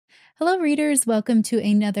Hello, readers. Welcome to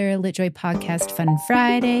another LitJoy podcast. Fun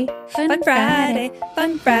Friday. Fun Friday.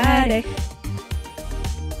 Fun Friday.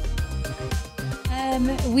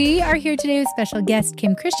 We are here today with special guest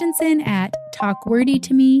Kim Christenson at Talk Wordy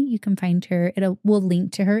to Me. You can find her. We'll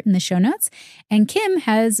link to her in the show notes. And Kim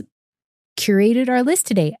has curated our list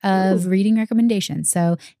today of reading recommendations.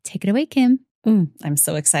 So take it away, Kim. I'm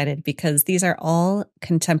so excited because these are all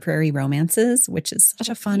contemporary romances, which is such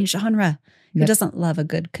a fun genre. Who doesn't love a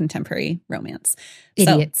good contemporary romance?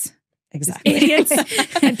 Idiots. So, exactly. Idiots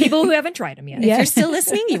and people who haven't tried them yet. If you're still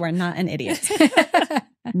listening, you are not an idiot.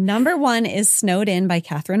 Number 1 is Snowed In by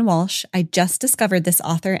Catherine Walsh. I just discovered this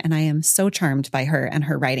author and I am so charmed by her and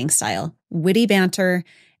her writing style. Witty banter,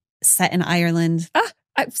 set in Ireland.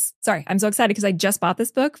 I'm so excited because I just bought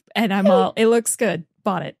this book and it looks good.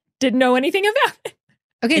 Bought it. Didn't know anything about it.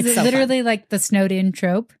 Okay, It's is it so literally fun. like the snowed in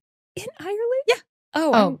trope? In Ireland? Yeah.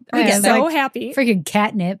 I'm yeah, so like happy. Freaking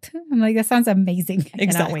catnip. I'm like, that sounds amazing.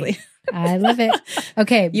 Exactly. I love it.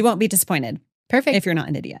 Okay, You won't be disappointed perfect. if you're not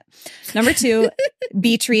an idiot. Number 2,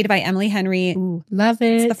 Beach Read by Emily Henry. Ooh, love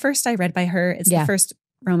it. It's the first I read by her. It's Yeah. the first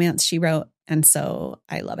romance she wrote. And so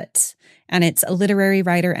I love it. And it's a literary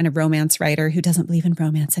writer and a romance writer who doesn't believe in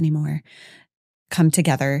romance anymore come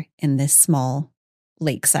together in this small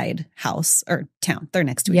lakeside house or town. They're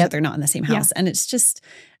next to each other, not in the same house. And it's just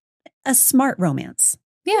a smart romance.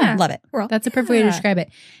 Yeah. Love it. That's a perfect way to describe it.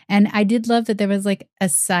 And I did love that there was like a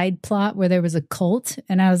side plot where there was a cult.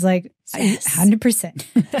 And I was like, Yes. 100%.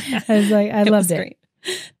 I was like, I loved it. Great.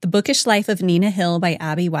 The Bookish Life of Nina Hill by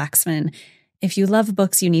Abby Waxman. If you love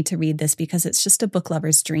books, you need to read this because it's just a book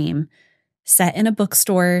lover's dream. Set in a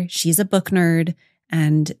bookstore, she's a book nerd.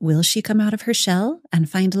 And will she come out of her shell and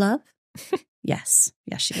find love? Yes.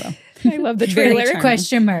 Yes, she will. I love the Very trailer. charming.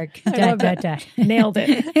 Question mark. I love that. Nailed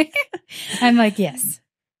it. I'm like, yes.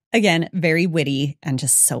 Again, very witty and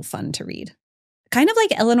just so fun to read. Kind of like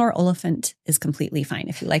Eleanor Oliphant is completely fine.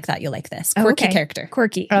 If you like that, you'll like this. Quirky character.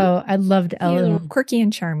 Quirky. Oh, I loved Eleanor. Quirky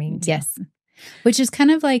and charming. Yes. Which is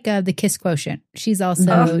kind of like the Kiss quotient. She's also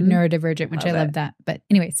neurodivergent, which I love that. But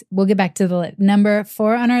anyways, we'll get back to the list. Number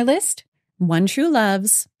 4 on our list. One True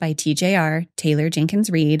Loves by TJR, Taylor Jenkins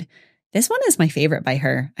Reid. This one is my favorite by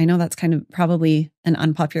her. I know that's kind of probably an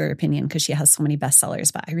unpopular opinion because she has so many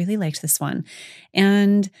bestsellers, but I really liked this one.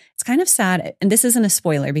 And it's kind of sad. And this isn't a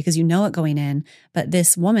spoiler because you know it going in, but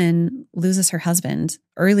this woman loses her husband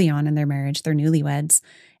early on in their marriage. They're newlyweds.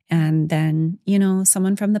 And then,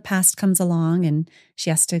 someone from the past comes along and she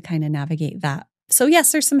has to kind of navigate that. So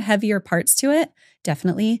yes, there's some heavier parts to it,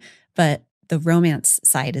 definitely. But the romance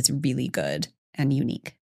side is really good and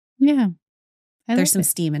unique. Yeah. There's some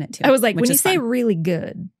steam in it too. I was like, which when you is say fun. really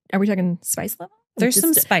good, are we talking spice level? There's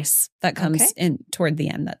some Just- spice that comes in toward the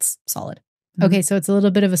end that's solid. Okay, so it's a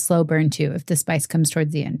little bit of a slow burn too if the spice comes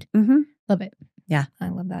towards the end. Mm-hmm. Love it. Yeah. I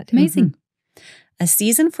love that too. Amazing. A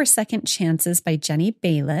Season for Second Chances by Jenny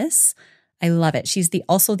Bayliss. I love it. She's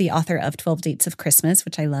also the author of 12 Dates of Christmas,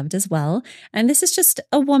 which I loved as well. And this is just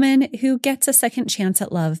a woman who gets a second chance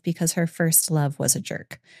at love because her first love was a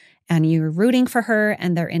jerk. And you're rooting for her,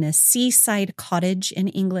 and they're in a seaside cottage in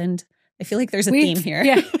England. I feel like there's a theme here.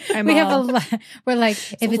 Yeah, we have a lot. We're like,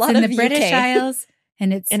 if it's in the British UK. Isles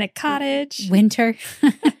and it's In a cottage winter.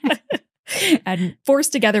 and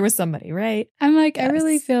forced together with somebody, right? I'm like, I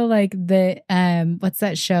really feel like the, what's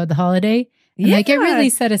that show, The Holiday? And like, it really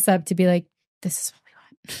set us up to be like, this is what we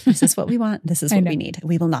want. This is what we want. This is I what know. we need.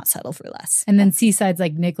 We will not settle for less. And then Seaside's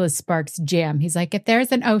like Nicholas Sparks' jam. He's like, if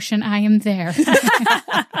there's an ocean, I am there.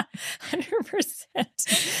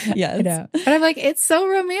 100%. Yes. I know. But I'm like, it's so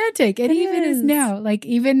romantic. It even is now. Like,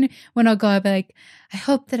 even when I'll go, I'll be like, I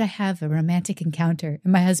hope that I have a romantic encounter.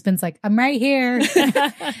 And my husband's like, I'm right here.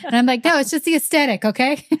 And I'm like, no, it's just the aesthetic,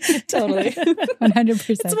 okay? Totally. 100%.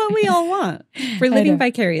 It's what we all want. We're living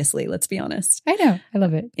vicariously, let's be honest. I know. I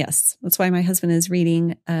love it. Yes. That's why my husband is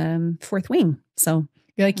reading Fourth Wing. So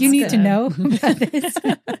You're like, you need to know about this.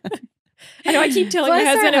 I know I keep telling Bless my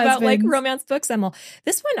our husband about like husbands. romance books. I'm all,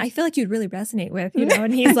 this one I feel like you'd really resonate with,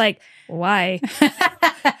 and he's like, why?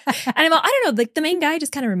 And I'm all, I don't know, like the main guy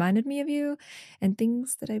just kind of reminded me of you and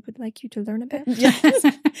things that I would like you to learn about. yes.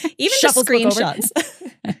 Even just Shuffles book over. screenshots.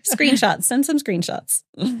 Screenshots. Send some screenshots.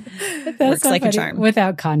 That's Works so like a funny. charm.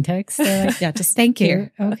 Without context. They're like, Yeah, just thank you.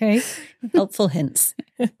 here. Okay. Helpful hints.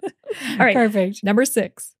 All right. Perfect. Number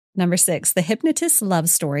 6. Number 6, The Hypnotist's Love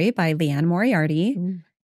Story by Leanne Moriarty. Ooh.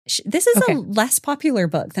 This is Okay. a less popular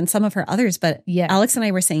book than some of her others, but Yeah. Alex and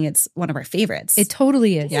I were saying it's one of our favorites. It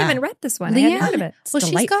totally is. I Yeah. haven't read this one. I hadn't heard of it. It's Well,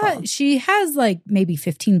 delightful. she has like maybe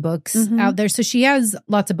 15 books Mhm. out there. So she has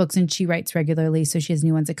lots of books and she writes regularly. So she has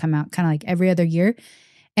new ones that come out kind of like every other year.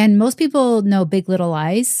 And most people know Big Little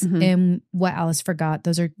Lies Mhm. and What Alice Forgot.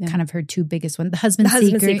 Those are Yeah. kind of her two biggest ones. The Husband's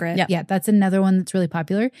Husband's Secret. Secret. Yep. Yeah, that's another one that's really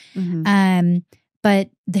popular. Mhm. But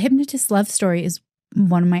The Hypnotist Love Story is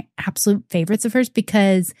one of my absolute favorites of hers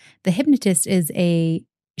because the hypnotist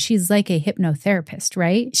she's like a hypnotherapist,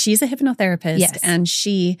 right? She's a hypnotherapist, Yes. and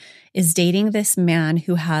she is dating this man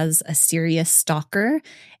who has a serious stalker.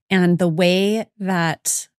 And the way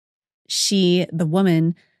that the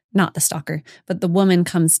woman, not the stalker, but the woman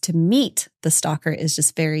comes to meet the stalker is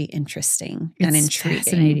just very interesting and It's intriguing.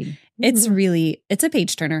 fascinating. It's a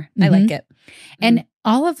page turner. I Mhm. like it. And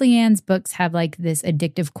all of Leanne's books have like this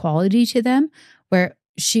addictive quality to them where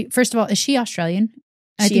first of all, is she Australian?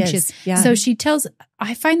 I think she is. Yeah. So she tells,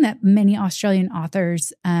 I find that many Australian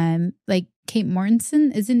authors, like Kate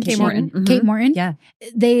Mortensen, isn't Kate she? Morton. Mhm. Kate Morton. Yeah.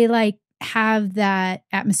 They like have that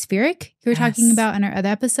atmospheric you were talking Yes. about in our other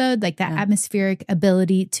episode, like that Yeah. atmospheric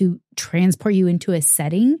ability to transport you into a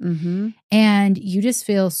setting. Mm-hmm. And you just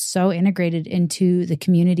feel so integrated into the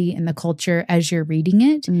community and the culture as you're reading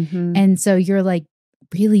it. Mm-hmm. And so you're like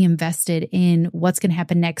really invested in what's going to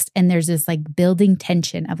happen next. And there's this like building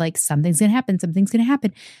tension of like, something's going to happen, something's going to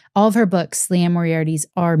happen. All of her books, Leanne Moriarty's,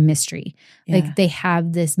 are mystery. Yeah. Like they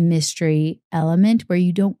have this mystery element where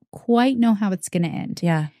you don't quite know how it's going to end.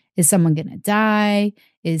 Yeah. Is someone going to die?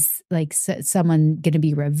 Is like someone going to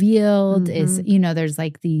be revealed? Is, there's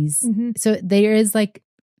like these. Mhm. So there is like,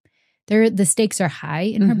 the stakes are high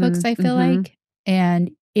in her books, I feel like.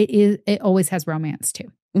 And it always has romance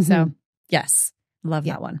too. So yes. Love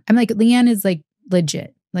Yeah. that one. I'm like, Leanne is like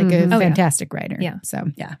legit, like a Mhm. Oh, yeah. fantastic writer. Yeah.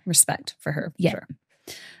 So Yeah. Respect for her. For Yeah. Sure.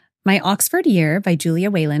 My Oxford Year by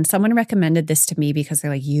Julia Wayland. Someone recommended this to me because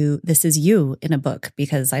they're like, this is you in a book,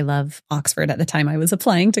 because I love Oxford. At the time I was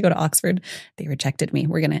applying to go to Oxford, they rejected me.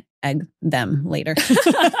 We're going to egg them later.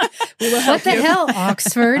 We will help what the you. hell,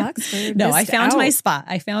 Oxford? Oxford. No, I missed found my out. spot.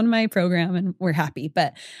 I found my program and we're happy.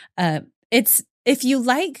 But it's, if you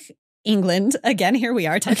like England, again, here we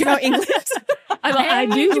are talking about England. I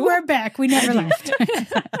And do. We're back. We never left.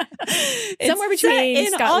 Somewhere It's set between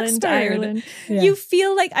in Scotland, Oxford. Ireland. Yeah. You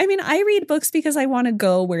feel like, I read books because I want to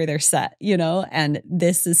go where they're set, and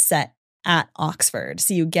this is set at Oxford.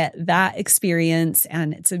 So you get that experience,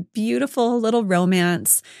 and it's a beautiful little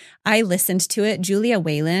romance. I listened to it. Julia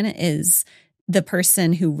Wayland is the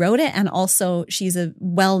person who wrote it, and also she's a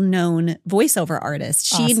well-known voiceover artist.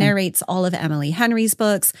 She Awesome. narrates all of Emily Henry's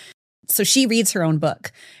books. So she reads her own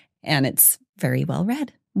book, and it's very well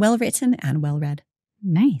read, well written, and well read.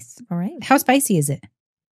 Nice. All right. How spicy is it?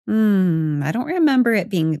 I don't remember it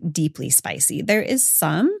being deeply spicy. There is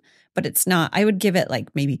some, but it's not. I would give it like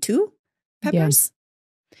maybe 2 peppers.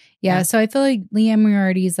 Yeah. Yeah. So I feel like Leanne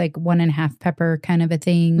Moriarty is like 1.5 pepper kind of a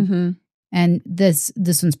thing. Mm-hmm. And this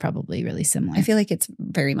one's probably really similar. I feel like it's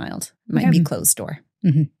very mild. It might Yeah. be closed door.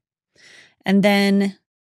 Mhm. And then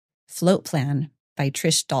Float Plan by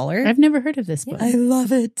Trish Dollar. I've never heard of this book. I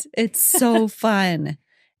love it. It's so fun.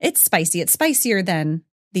 It's spicy. It's spicier than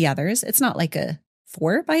the others. It's not like a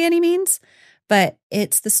 4 by any means, but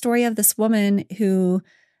it's the story of this woman who,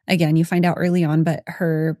 again, you find out early on, but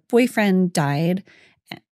her boyfriend died.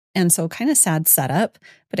 And so kind of sad setup,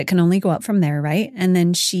 but it can only go up from there, right? And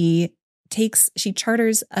then she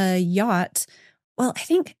charters a yacht. Well, I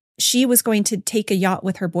think she was going to take a yacht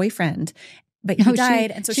with her boyfriend, but he died.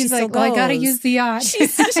 And so she's she like, still goes. well, I got to use the yacht.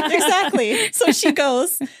 Exactly. So she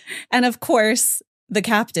goes. And of course, the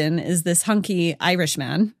captain is this hunky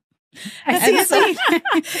Irishman. And so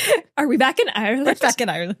Are we back in Ireland? we're back in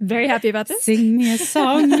Ireland. Very happy about this. Sing me a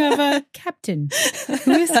song of a captain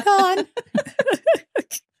who is gone.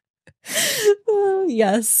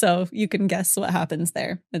 Yes. So you can guess what happens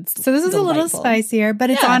there. So this is a little delightful. spicier, but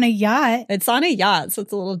it's Yeah. on a yacht. It's on a yacht, so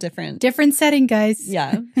it's a little different. Different setting, guys.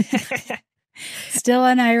 Yeah. Still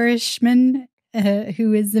an Irishman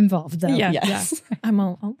who is involved, though. Yeah. Yes.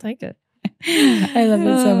 I'll take it. I love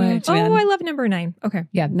it so much. Oh, man. I love number 9. Okay.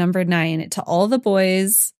 Yeah. Number 9, To All the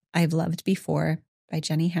Boys I've Loved Before by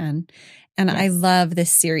Jenny Han. And I Yes. love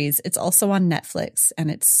this series. It's also on Netflix, and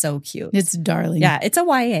it's so cute. It's darling. Yeah, it's a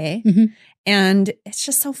YA. Mhm. And it's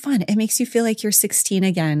just so fun. It makes you feel like you're 16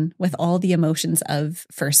 again with all the emotions of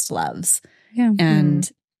first loves. Yeah. And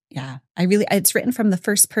yeah, it's written from the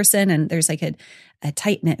first person, and there's like a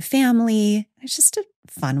tight-knit family. It's just a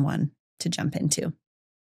fun one to jump into.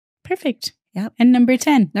 Perfect. Yep. And number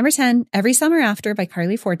 10. Number 10, Every Summer After by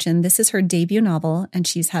Carley Fortune. This is her debut novel, and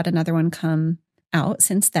she's had another one come out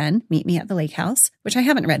since then, Meet Me at the Lake House, which I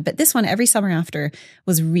haven't read. But this one, Every Summer After,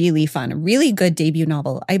 was really fun. A really good debut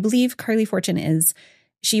novel. I believe Carley Fortune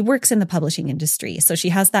she works in the publishing industry, so she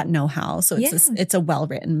has that know-how. So it's a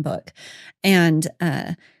well-written book. And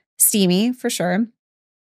steamy for sure.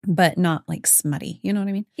 but not like smutty. You know what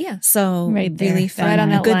I mean? Yeah. So Right there. really fun. Right on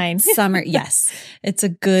that good line. summer. Yes. It's a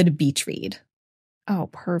good beach read. Oh,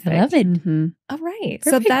 perfect. I love it. Mm-hmm. All right.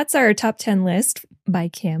 So Perfect. that's our top 10 list by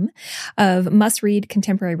Kim of must-read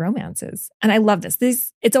contemporary romances. And I love this.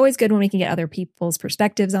 It's always good when we can get other people's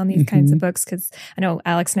perspectives on these kinds of books, because I know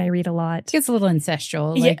Alex and I read a lot. It gets a little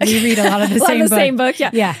ancestral. Like we read a lot of the same book.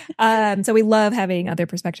 Yeah. Yeah. So we love having other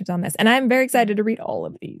perspectives on this. And I'm very excited to read all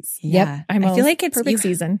of these. Yeah. I feel like it's perfect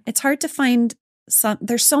season. It's hard to find some.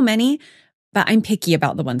 There's so many, but I'm picky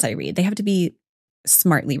about the ones I read. They have to be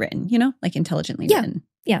smartly written, like intelligently written.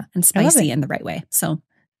 Yeah. And spicy in the right way. So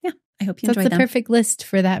yeah, I hope you enjoy That's the them. perfect list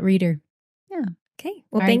for that reader. Yeah. Okay.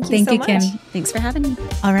 Well, All thank right. you so Thank you, much. Kim. Thanks for having me.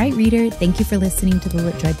 All right, reader. Thank you for listening to the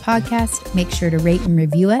Lit Droid podcast. Make sure to rate and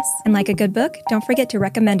review us. And like a good book, don't forget to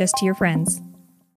recommend us to your friends.